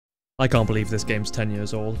I can't believe this game's 10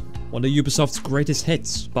 years old. One of Ubisoft's greatest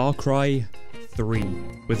hits, Far Cry 3,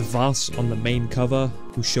 with Vaas on the main cover,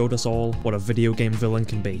 who showed us all what a video game villain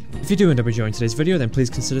can be. If you do end up enjoying today's video, then please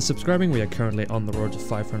consider subscribing. We are currently on the road to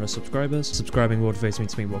 500 subscribers. Subscribing motivates me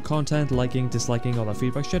to make more content, liking, disliking, all that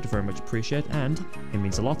feedback shit, I very much appreciate, and it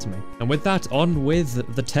means a lot to me. And with that, on with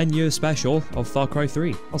the 10-year special of Far Cry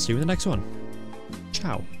 3. I'll see you in the next one.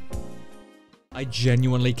 Ciao. I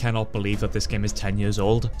genuinely cannot believe that this game is 10 years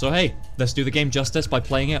old. So hey, let's do the game justice by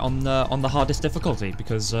playing it on the hardest difficulty,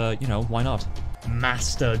 because, you know, why not?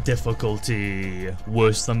 Master difficulty.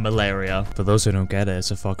 Worse than malaria. For those who don't get it,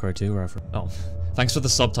 it's a Far Cry 2 reference. Oh, thanks for the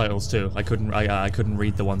subtitles too. I couldn't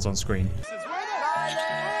read the ones on screen.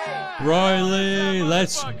 Riley,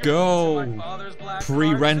 let's go.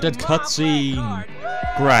 Pre-rendered cutscene.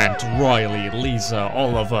 Grant, Riley, Lisa,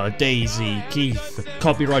 Oliver, Daisy, Keith,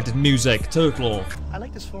 copyrighted music, Turtle. I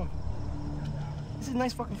like this phone. This is a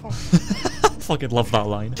nice fucking phone. Fucking love that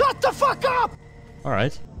line. Shut the fuck up!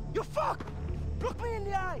 Alright. You fuck! Look me in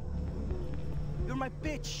the eye! You're my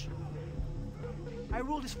bitch. I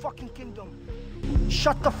rule this fucking kingdom.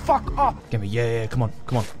 Shut the fuck up! Give me, yeah, come on,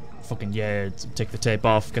 come on. Fucking yeah, take the tape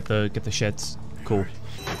off, get the shits. Cool.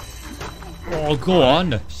 Oh, go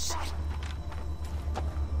on!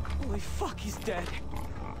 Holy fuck, he's dead.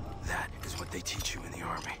 That is what they teach you in the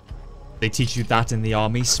army. They teach you that in the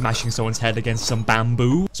army, smashing someone's head against some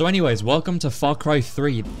bamboo. So anyways, welcome to Far Cry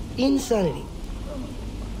 3. Insanity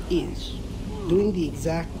is doing the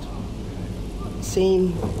exact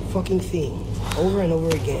same fucking thing over and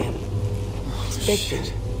over again, expecting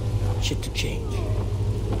shit to change.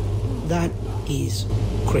 That is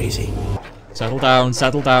crazy. Settle down,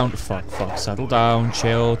 settle down. Fuck, settle down.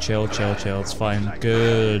 Chill, chill, chill, chill. It's fine.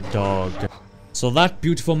 Good dog. So that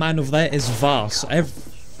beautiful man over there is Vaas.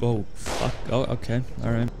 Oh, fuck. Oh, okay.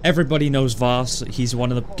 Alright. Everybody knows Vaas. He's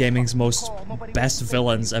one of the gaming's most best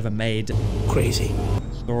villains ever made. Crazy.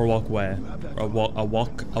 Or a walk where? A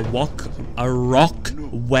rock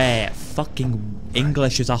where? Fucking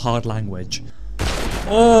English is a hard language.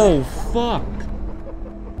 Oh, fuck.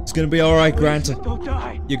 It's gonna be alright, Grant. Don't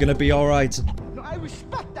die. You're gonna be alright. No, I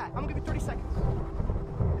respect that. I'm gonna give you 30 seconds.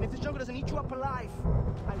 And if this jungle doesn't eat you up alive,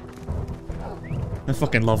 I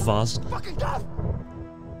fucking love Vaas. fucking tough.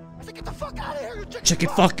 I said get the fuck out of here, you Chicken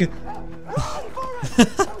fucking. Run,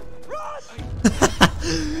 Forrest! Run!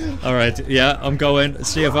 Alright, yeah, I'm going.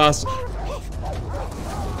 See you, Vaas.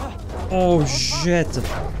 Oh shit.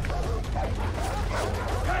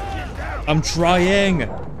 I'm trying.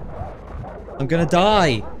 I'm gonna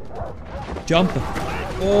die. Jump.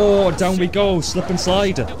 Oh, down we go. Slip and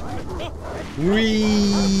slide. Whee.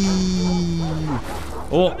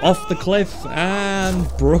 Oh, off the cliff and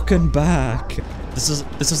broken back. This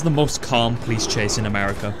is the most calm police chase in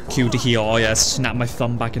America. Cue to hear, oh yeah, snap my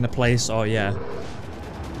thumb back into place. Oh yeah.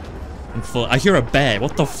 I hear a bear.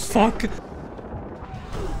 What the fuck?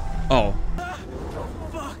 Oh.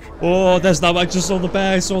 Oh, there's that. I just saw the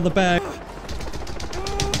bear. I saw the bear.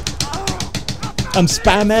 I'm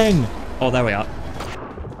spamming! Oh, there we are.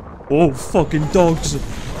 Oh, fucking dogs.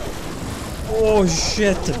 Oh,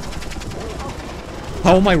 shit.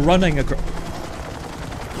 How am I running across?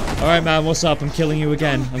 Alright, man, what's up? I'm killing you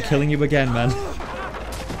again. I'm killing you again, man.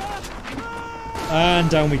 And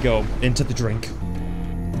down we go. Into the drink.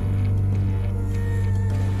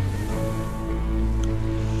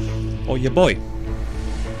 Oh, your boy.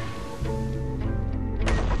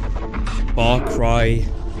 Far Cry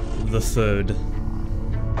the Third.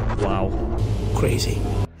 Wow. Crazy.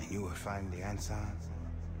 And you will find the answer.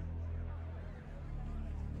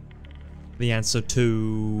 The answer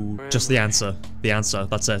to... Just the answer. The answer.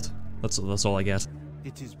 That's it. That's all I get.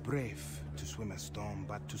 It is brave to swim a storm,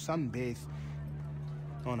 but to sunbathe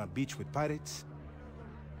on a beach with pirates,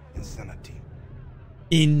 insanity.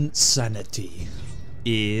 Insanity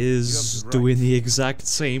is doing the exact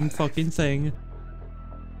same fucking thing.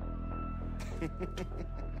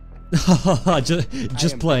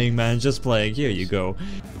 just playing, man, just playing. Here you go.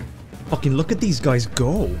 Fucking look at these guys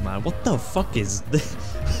go, man. What the fuck is this?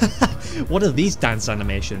 What are these dance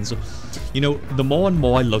animations? You know, the more and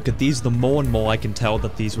more I look at these, the more and more I can tell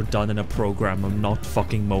that these were done in a program and not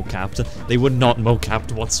fucking mocapped. They were not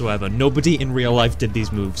mocapped whatsoever. Nobody in real life did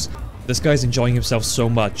these moves. This guy's enjoying himself so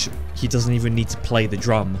much, he doesn't even need to play the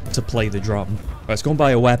drum to play the drum. Right, let's go and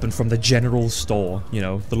buy a weapon from the general store, you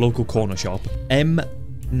know, the local corner shop.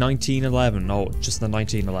 M1911, oh, just the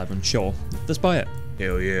 1911, sure. Let's buy it.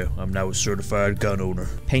 Hell yeah, I'm now a certified gun owner.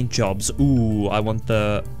 Paint jobs, ooh, I want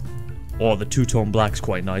the... Oh, the two-tone black's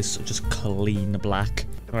quite nice, just clean black.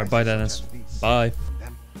 Alright, bye Dennis. Bye.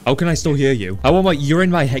 How can I still hear you? How am I? You're in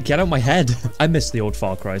my head. Get out my head. I miss the old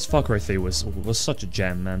Far Cry's. Far Cry 3 was such a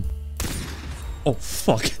gem, man. Oh,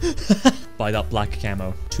 fuck. Buy that black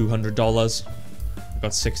camo. $200. I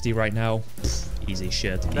got 60 right now. Pfft, easy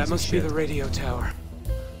shit. That must shit. be the radio tower.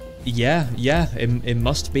 Yeah, it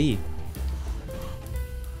must be.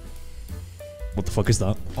 What the fuck is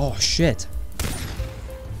that? Oh, shit.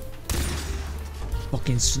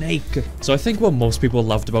 Fucking snake. So I think what most people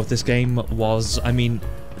loved about this game was, I mean,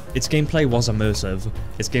 its gameplay was immersive.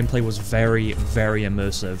 Its gameplay was very, very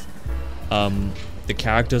immersive. The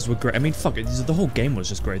characters were great. I mean, fuck it, the whole game was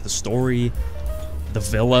just great. The story, the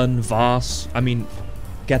villain, Voss. I mean,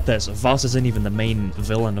 get this, Voss isn't even the main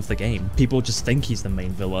villain of the game. People just think he's the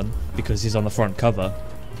main villain because he's on the front cover.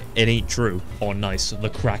 It ain't true. Oh, nice. The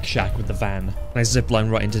crack shack with the van. Nice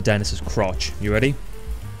zipline right into Dennis's crotch. You ready?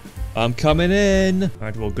 I'm coming in.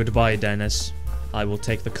 Alright, well, goodbye, Dennis. I will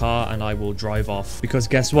take the car and I will drive off. Because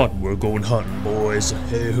guess what? We're going hunting, boys.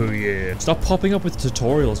 Hell yeah. Stop popping up with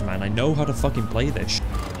tutorials, man. I know how to fucking play this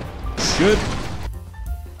shit.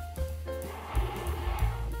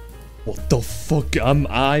 What the fuck?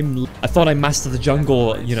 I thought I mastered the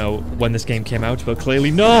jungle, you know, when this game came out, but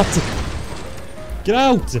clearly not. Get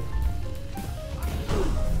out!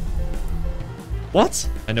 What?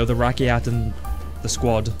 I know the Rakiat and the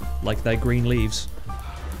squad like their green leaves.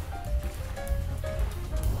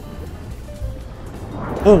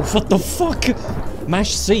 Oh, what the fuck?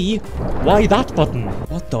 Mash C? Why that button?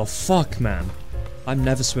 What the fuck, man? I'm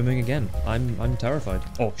never swimming again. I'm terrified.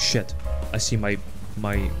 Oh shit. I see my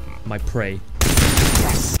prey.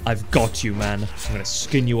 I've got you, man. I'm gonna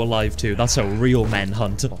skin you alive too. That's how real men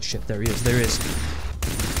hunt. Oh shit, there he is, there he is.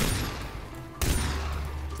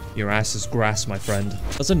 Your ass is grass, my friend.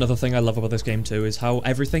 That's another thing I love about this game too, is how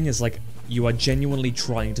everything is like, you are genuinely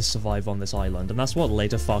trying to survive on this island, and that's what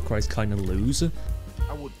later Far Cry's kind of lose.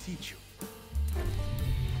 I will teach you.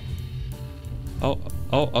 Oh.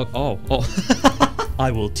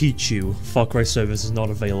 I will teach you. Far Cry service is not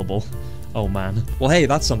available. Oh man. Well hey,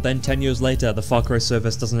 that's something. 10 years later, the Far Cry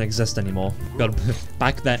service doesn't exist anymore. God,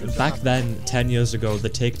 back then, 10 years ago, the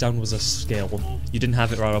takedown was a skill. You didn't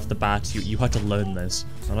have it right off the bat. You had to learn this.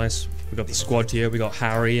 Oh nice. We got the squad here. We got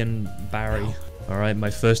Harry and Barry. Alright, my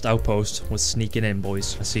first outpost was sneaking in,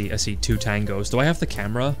 boys. I see 2 tangos. Do I have the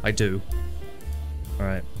camera? I do.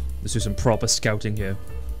 Alright, let's do some proper scouting here.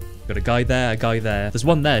 Got a guy there, a guy there. There's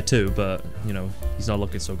one there too, but, you know, he's not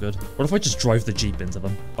looking so good. What if I just drive the Jeep into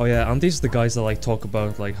them? Oh yeah, aren't these the guys that, like, talk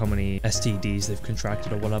about, like, how many STDs they've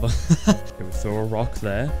contracted or whatever? Here, we throw a rock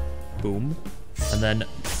there. Boom. And then,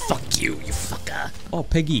 fuck you, you fucker. Oh,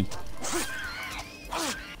 piggy.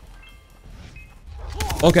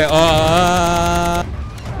 Okay,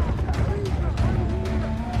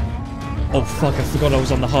 oh fuck, I forgot I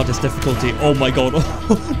was on the hardest difficulty. Oh my god.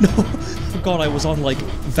 Oh no. I forgot I was on, like,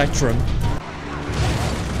 veteran.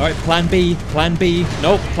 Alright, plan B. Plan B.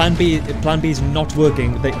 Nope, plan B is not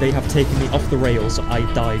working. They have taken me off the rails. I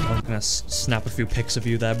died. I'm gonna snap a few pics of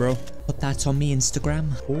you there, bro. Put that on me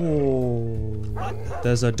Instagram. Oh.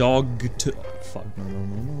 There's a dog to... Fuck.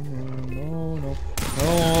 No.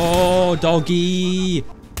 Oh, doggy.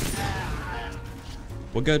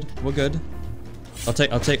 We're good. We're good. I'll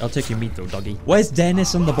take your meat though, doggy. Where's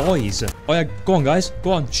Dennis and the boys? Oh yeah, go on guys,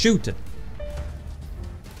 go on, shoot.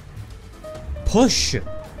 Push.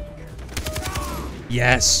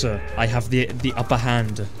 Yes, I have the upper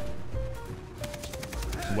hand.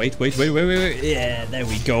 Wait. Yeah, there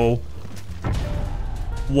we go.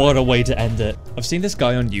 What a way to end it. I've seen this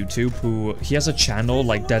guy on YouTube who, he has a channel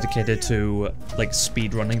like dedicated to like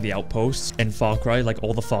speedrunning the outposts in Far Cry, like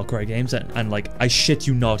all the Far Cry games, and like, I shit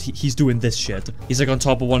you not, he's doing this shit. He's like on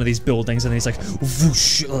top of one of these buildings and he's like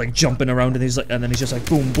whoosh, like jumping around, and he's like, and then he's just like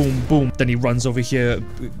boom, boom, boom. Then he runs over here,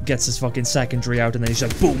 gets his fucking secondary out, and then he's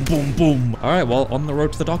like boom, boom, boom. Alright, well, on the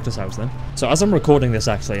road to the doctor's house then. So as I'm recording this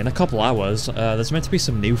actually, in a couple hours, there's meant to be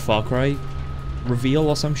some new Far Cry reveal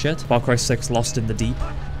or some shit. Far Cry 6 Lost in the Deep.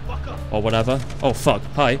 Or whatever. Oh fuck,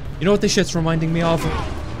 hi. You know what this shit's reminding me of?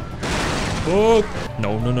 Oh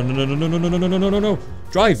no.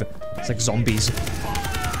 Drive! It's like zombies.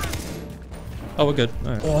 Oh, we're good.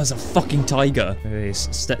 Right. Oh, there's a fucking tiger. Okay,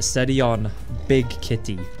 steady on, big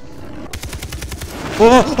kitty.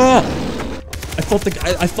 Oh!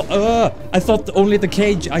 I thought only the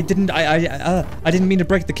cage. I didn't mean to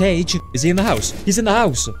break the cage. Is he in the house? He's in the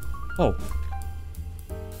house. Oh.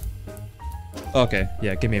 Okay,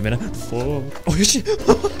 yeah, give me a minute. Oh shit!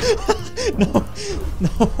 No.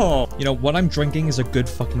 You know, what I'm drinking is a good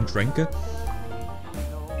fucking drink.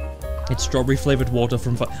 It's strawberry flavored water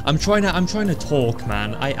from. I'm trying to talk,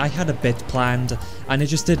 man. I had a bit planned, and it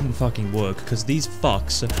just didn't fucking work because these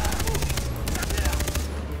fucks.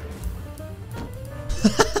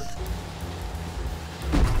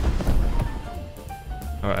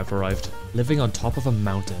 Alright, I've arrived. Living on top of a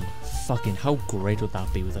mountain. Fucking, how great would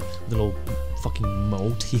that be with a little fucking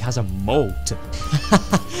moat? He has a moat.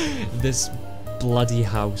 This bloody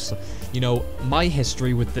house. You know, my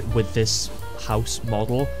history with this house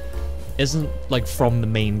model isn't like from the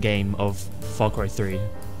main game of Far Cry 3.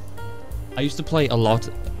 I used to play a lot.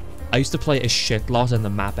 I used to play a shit lot in the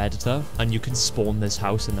map editor, and you can spawn this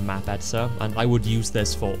house in the map editor, and I would use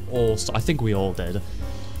this for all. I think we all did.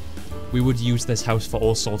 We would use this house for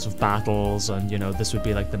all sorts of battles, and you know, this would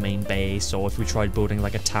be like the main base, or if we tried building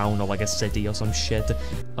like a town or like a city or some shit.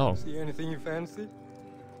 Oh. See anything you fancy?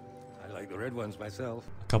 I like the red ones myself.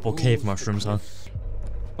 A couple cave mushrooms, huh?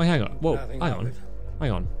 Wait, hang on. Whoa,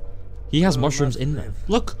 hang on. He has mushrooms in there.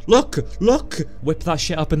 Look! Whip that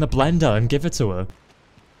shit up in the blender and give it to her.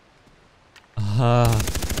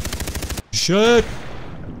 Shit!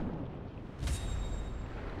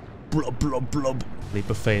 Blub, blub, blub. Leap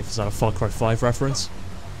of Faith, is that a Far Cry 5 reference?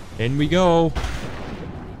 In we go!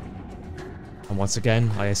 And once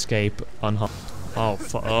again, I escape unharmed.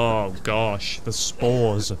 Oh gosh, the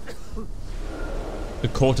spores. The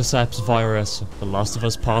Cordyceps virus, The Last of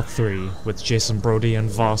Us Part 3, with Jason Brody and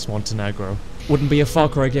Vars Montenegro. Wouldn't be a Far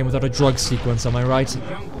Cry game without a drug sequence, am I right?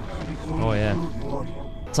 Oh yeah.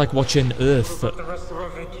 It's like watching Earth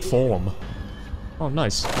form. Oh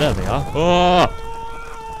nice, there they are.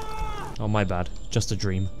 Oh my bad, just a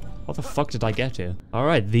dream. How the fuck did I get here?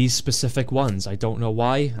 Alright, these specific ones, I don't know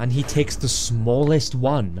why, and he takes the smallest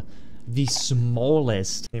one. The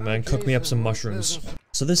smallest. Hey man, cook me up some mushrooms.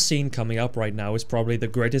 So this scene coming up right now is probably the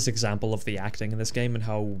greatest example of the acting in this game and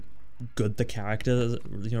how good the character,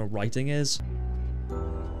 you know, writing is.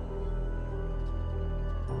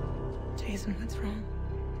 Jason, what's wrong?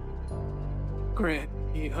 Grant,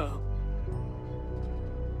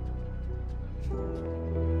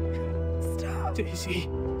 Stop. Daisy.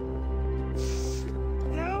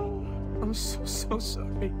 No. I'm so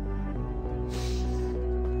sorry.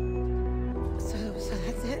 So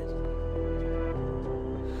that's it?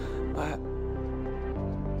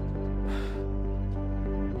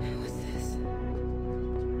 What's this?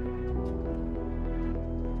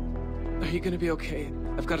 Are you gonna be okay?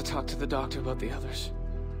 I've got to talk to the doctor about the others.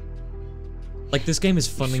 Like, this game is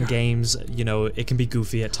fun in games, you know, it can be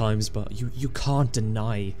goofy at times, but you can't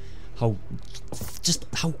deny how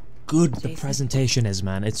good the presentation is,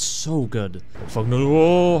 man. It's so good. Fuck no,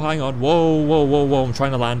 whoa, hang on, whoa, I'm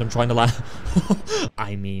trying to land.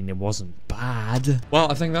 I mean, it wasn't bad. Well,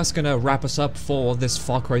 I think that's gonna wrap us up for this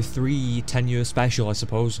Far Cry 3 10-year special, I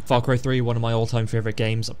suppose. Far Cry 3, one of my all-time favorite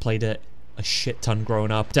games. I played it a shit ton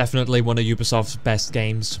growing up. Definitely one of Ubisoft's best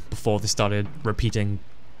games before they started repeating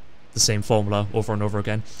the same formula over and over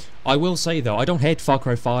again. I will say though, I don't hate Far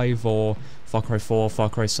Cry 5 or Far Cry 4, Far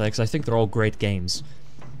Cry 6. I think they're all great games.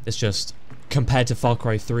 It's just, compared to Far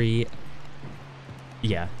Cry 3,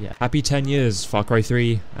 yeah. Happy 10 years, Far Cry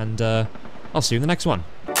 3, and I'll see you in the next one.